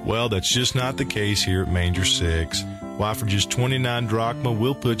inn. Well, that's just not the case here at Manger 6. Why, for just 29 drachma,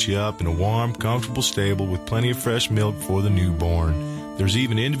 we'll put you up in a warm, comfortable stable with plenty of fresh milk for the newborn. There's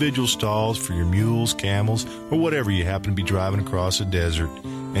even individual stalls for your mules, camels, or whatever you happen to be driving across the desert.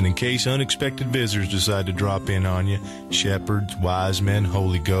 And in case unexpected visitors decide to drop in on you, shepherds, wise men,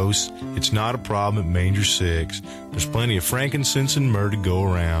 holy ghosts, it's not a problem at Manger 6. There's plenty of frankincense and myrrh to go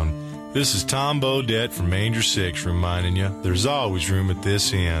around. This is Tom Bodette from Manger 6 reminding you there's always room at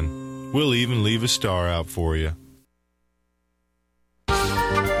this inn. We'll even leave a star out for you.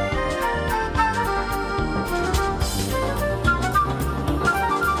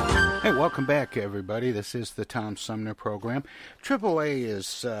 Hey, welcome back, everybody. This is the Tom Sumner Program. AAA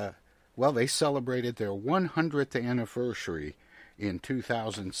is, they celebrated their 100th anniversary in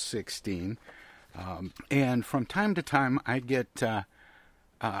 2016. And from time to time, I get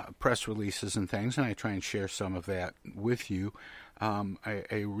press releases and things, and I try and share some of that with you.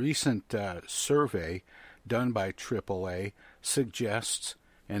 A recent survey done by AAA suggests,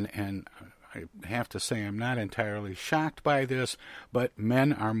 and I have to say I'm not entirely shocked by this, but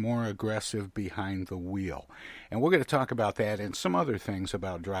men are more aggressive behind the wheel. And we're going to talk about that and some other things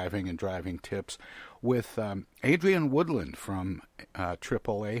about driving and driving tips with Adrienne Woodland from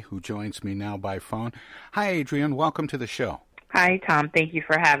AAA, who joins me now by phone. Hi, Adrienne. Welcome to the show. Hi, Tom. Thank you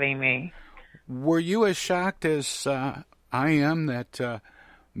for having me. Were you as shocked as I am that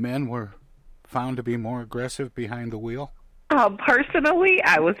men were found to be more aggressive behind the wheel? Personally,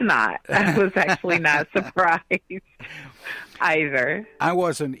 I was not. I was actually not surprised either. I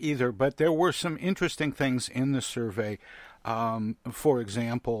wasn't either, but there were some interesting things in the survey. For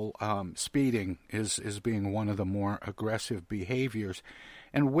example, speeding is being one of the more aggressive behaviors,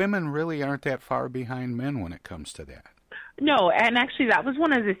 and women really aren't that far behind men when it comes to that. No, and actually that was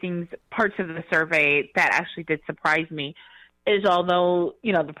one of the parts of the survey that actually did surprise me, is although,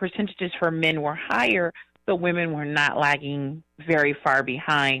 the percentages for men were higher, the women were not lagging very far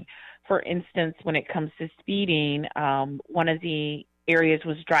behind. For instance, when it comes to speeding, one of the areas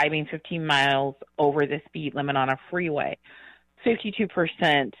was driving 15 miles over the speed limit on a freeway.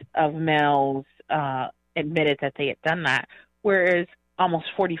 52% of males admitted that they had done that, whereas almost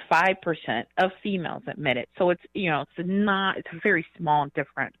 45% of females admit it. So it's a very small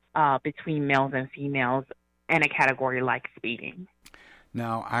difference between males and females in a category like speeding.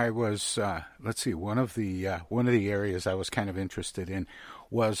 Now, I was one of the areas I was kind of interested in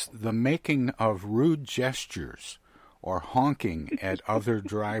was the making of rude gestures or honking at other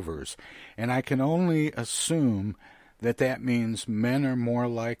drivers, and I can only assume that means men are more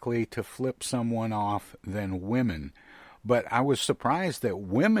likely to flip someone off than women. But I was surprised that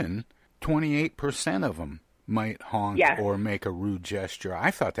women, 28% of them might honk or make a rude gesture.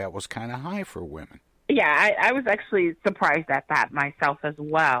 I thought that was kind of high for women. Yeah, I was actually surprised at that myself as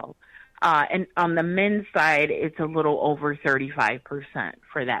well. And on the men's side, it's a little over 35%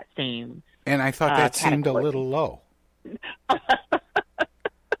 for that same. And I thought that seemed a little low.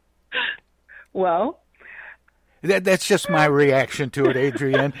 Well, that's just my reaction to it,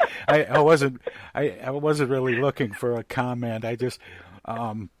 Adrienne. I wasn't really looking for a comment. I just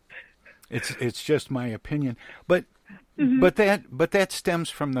it's just my opinion. But that stems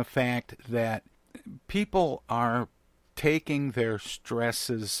from the fact that people are taking their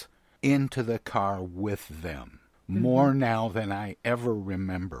stresses into the car with them more now than I ever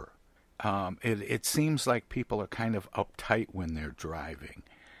remember. It seems like people are kind of uptight when they're driving.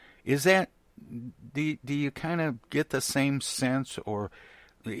 Is that, do you kind of get the same sense, or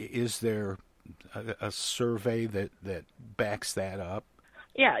is there a survey that backs that up?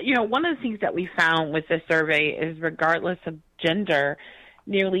 Yeah, one of the things that we found with the survey is regardless of gender,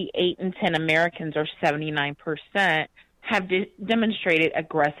 nearly 8 in 10 Americans, or 79%, have demonstrated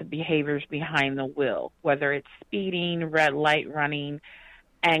aggressive behaviors behind the wheel, whether it's speeding, red light running,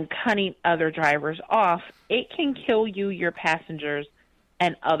 and cutting other drivers off. It can kill you, your passengers,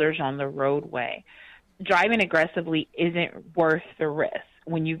 and others on the roadway. Driving aggressively isn't worth the risk.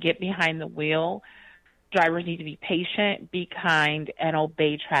 When you get behind the wheel, drivers need to be patient, be kind, and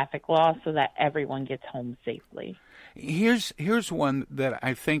obey traffic laws so that everyone gets home safely. Here's one that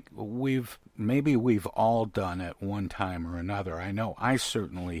I think we've all done at one time or another. I know I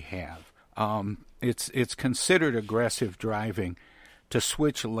certainly have. It's considered aggressive driving to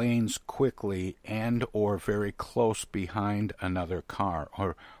switch lanes quickly and or very close behind another car,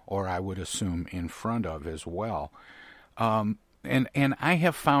 or I would assume in front of as well. And I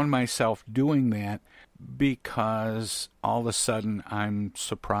have found myself doing that because all of a sudden I'm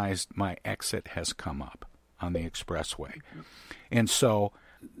surprised my exit has come up on the expressway. And so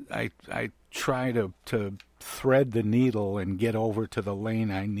I try to thread the needle and get over to the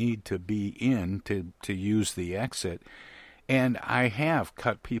lane I need to be in to use the exit. And I have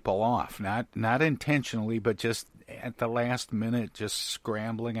cut people off, not intentionally, but just at the last minute, just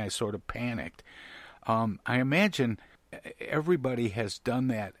scrambling. I sort of panicked. I imagine everybody has done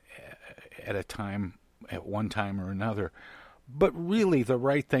that at one time or another. But really, the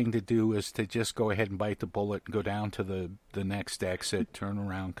right thing to do is to just go ahead and bite the bullet, go down to the next exit, turn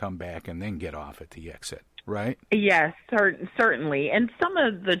around, come back, and then get off at the exit, right? Yes, certainly. And some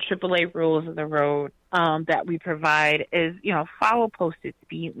of the AAA rules of the road that we provide is, follow posted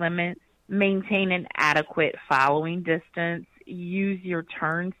speed limits, maintain an adequate following distance, use your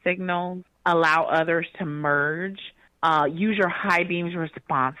turn signals, allow others to merge, use your high beams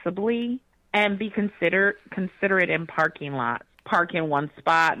responsibly, and be considerate in parking lots. Park in one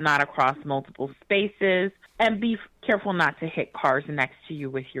spot, not across multiple spaces, and be careful not to hit cars next to you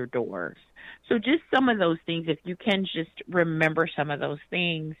with your doors. So just some of those things, if you can just remember some of those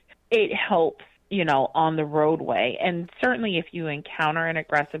things, it helps, on the roadway. And certainly if you encounter an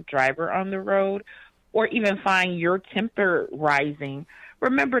aggressive driver on the road, or even find your temper rising,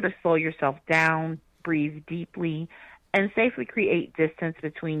 remember to slow yourself down, breathe deeply, and safely create distance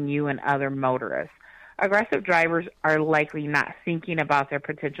between you and other motorists. Aggressive drivers are likely not thinking about their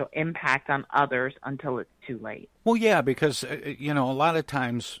potential impact on others until it's too late. Well, yeah, because, a lot of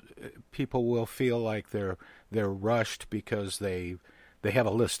times people will feel like they're rushed because they they have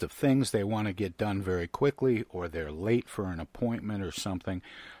a list of things they want to get done very quickly, or they're late for an appointment or something,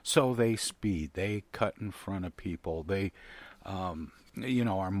 so they speed. They cut in front of people. They,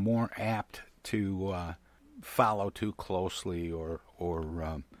 are more apt to follow too closely or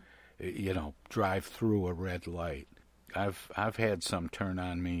drive through a red light. I've had some turn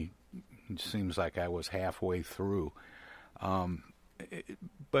on me. It seems like I was halfway through.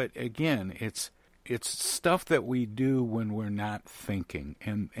 But again, it's stuff that we do when we're not thinking.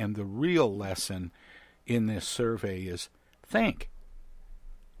 And the real lesson in this survey is think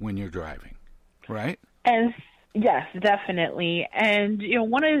when you're driving, right? And yes, definitely. And,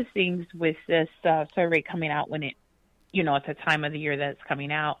 one of the things with this survey coming out when it, at the time of the year that it's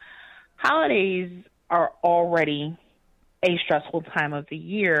coming out, holidays are already a stressful time of the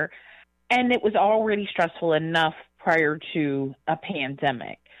year. And it was already stressful enough prior to a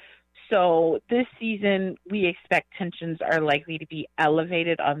pandemic. So this season, we expect tensions are likely to be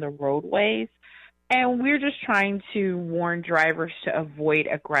elevated on the roadways. And we're just trying to warn drivers to avoid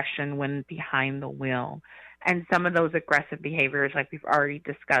aggression when behind the wheel. And some of those aggressive behaviors, like we've already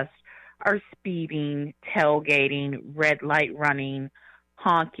discussed, are speeding, tailgating, red light running,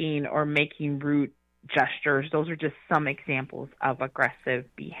 honking, or making rude gestures. Those are just some examples of aggressive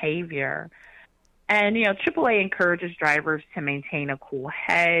behavior. And, AAA encourages drivers to maintain a cool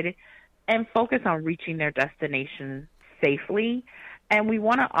head and focus on reaching their destination safely. And we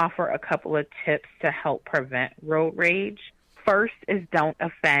want to offer a couple of tips to help prevent road rage. First is don't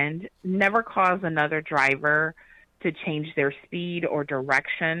offend. Never cause another driver to change their speed or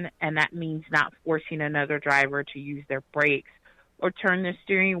direction, and that means not forcing another driver to use their brakes or turn the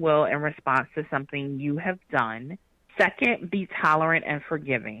steering wheel in response to something you have done. Second, be tolerant and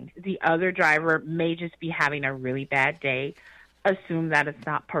forgiving. The other driver may just be having a really bad day. Assume that it's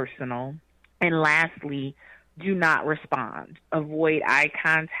not personal. And lastly, do not respond. Avoid eye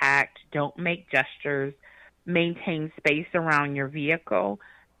contact. Don't make gestures. Maintain space around your vehicle,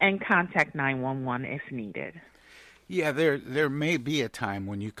 and contact 911 if needed. Yeah, there may be a time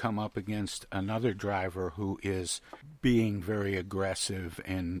when you come up against another driver who is being very aggressive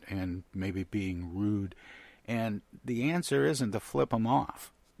and maybe being rude, and the answer isn't to flip them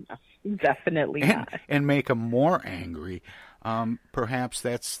off. Definitely not. And make them more angry. Perhaps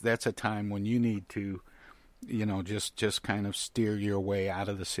that's a time when you need to, just kind of steer your way out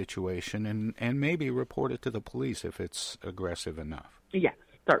of the situation and maybe report it to the police if it's aggressive enough. Yes,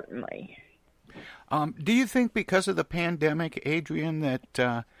 certainly. Do you think because of the pandemic, Adrienne,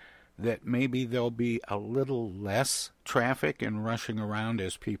 that maybe there'll be a little less traffic and rushing around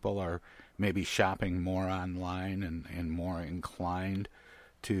as people are maybe shopping more online and more inclined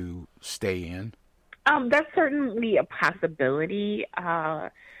to stay in? That's certainly a possibility.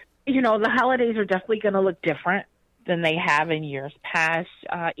 The holidays are definitely going to look different than they have in years past.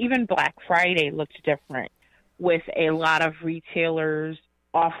 Even Black Friday looked different, with a lot of retailers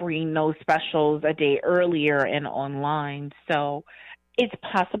offering those specials a day earlier and online. So it's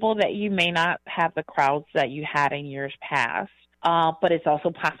possible that you may not have the crowds that you had in years past, but it's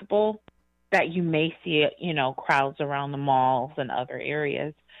also possible that you may see, crowds around the malls and other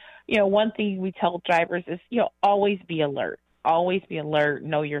areas. One thing we tell drivers is, always be alert. Always be alert,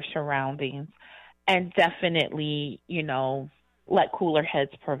 know your surroundings, and definitely, let cooler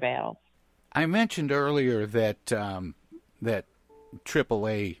heads prevail. I mentioned earlier that that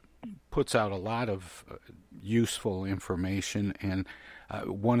AAA puts out a lot of useful information, and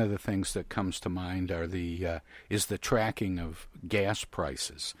one of the things that comes to mind is the tracking of gas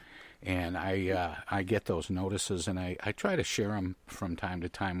prices. And I get those notices, and I try to share them from time to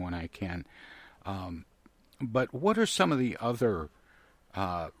time when I can. But what are some of the other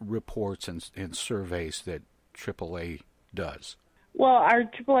reports and surveys that AAA does? Well, our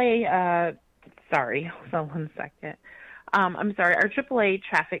AAA, hold on 1 second. Our AAA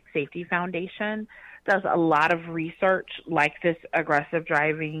Traffic Safety Foundation does a lot of research, like this aggressive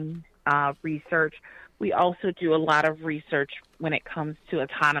driving research. We also do a lot of research when it comes to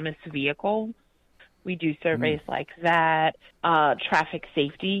autonomous vehicles. We do surveys like that. Traffic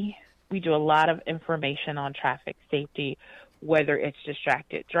safety. We do a lot of information on traffic safety, whether it's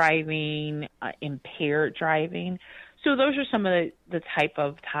distracted driving, impaired driving. So those are some of the type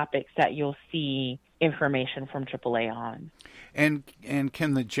of topics that you'll see information from AAA on. And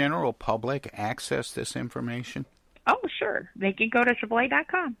can the general public access this information? Oh, sure. They can go to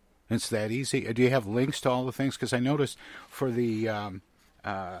AAA.com. It's that easy. Do you have links to all the things? Because I noticed for the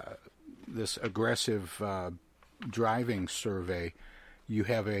this aggressive driving survey, you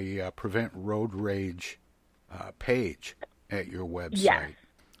have a Prevent Road Rage page at your website.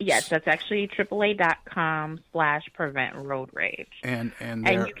 Yes, that's actually AAA.com/prevent road rage. And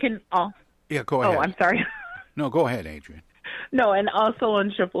you can all. Yeah, go ahead. Oh, I'm sorry. No, go ahead, Adrienne. No, and also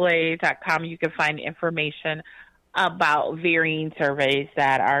on AAA.com you can find information about varying surveys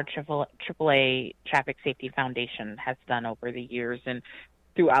that our AAA Traffic Safety Foundation has done over the years and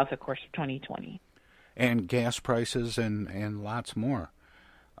throughout the course of 2020. And gas prices and lots more.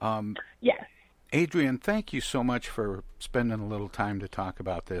 Yes. Adrienne, thank you so much for spending a little time to talk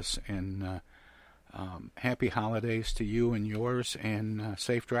about this. And happy holidays to you and yours, and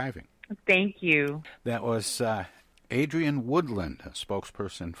safe driving. Thank you. That was Adrienne Woodland, a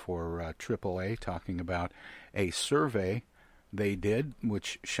spokesperson for AAA, talking about a survey they did,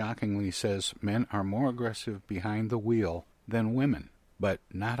 which shockingly says men are more aggressive behind the wheel than women, but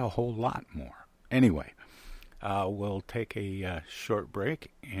not a whole lot more. Anyway, we'll take a short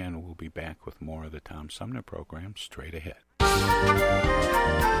break, and we'll be back with more of the Tom Sumner program straight ahead.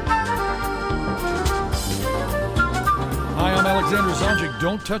 Hi, I'm Alexander Zonjic.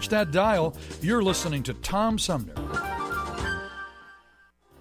 Don't touch that dial. You're listening to Tom Sumner.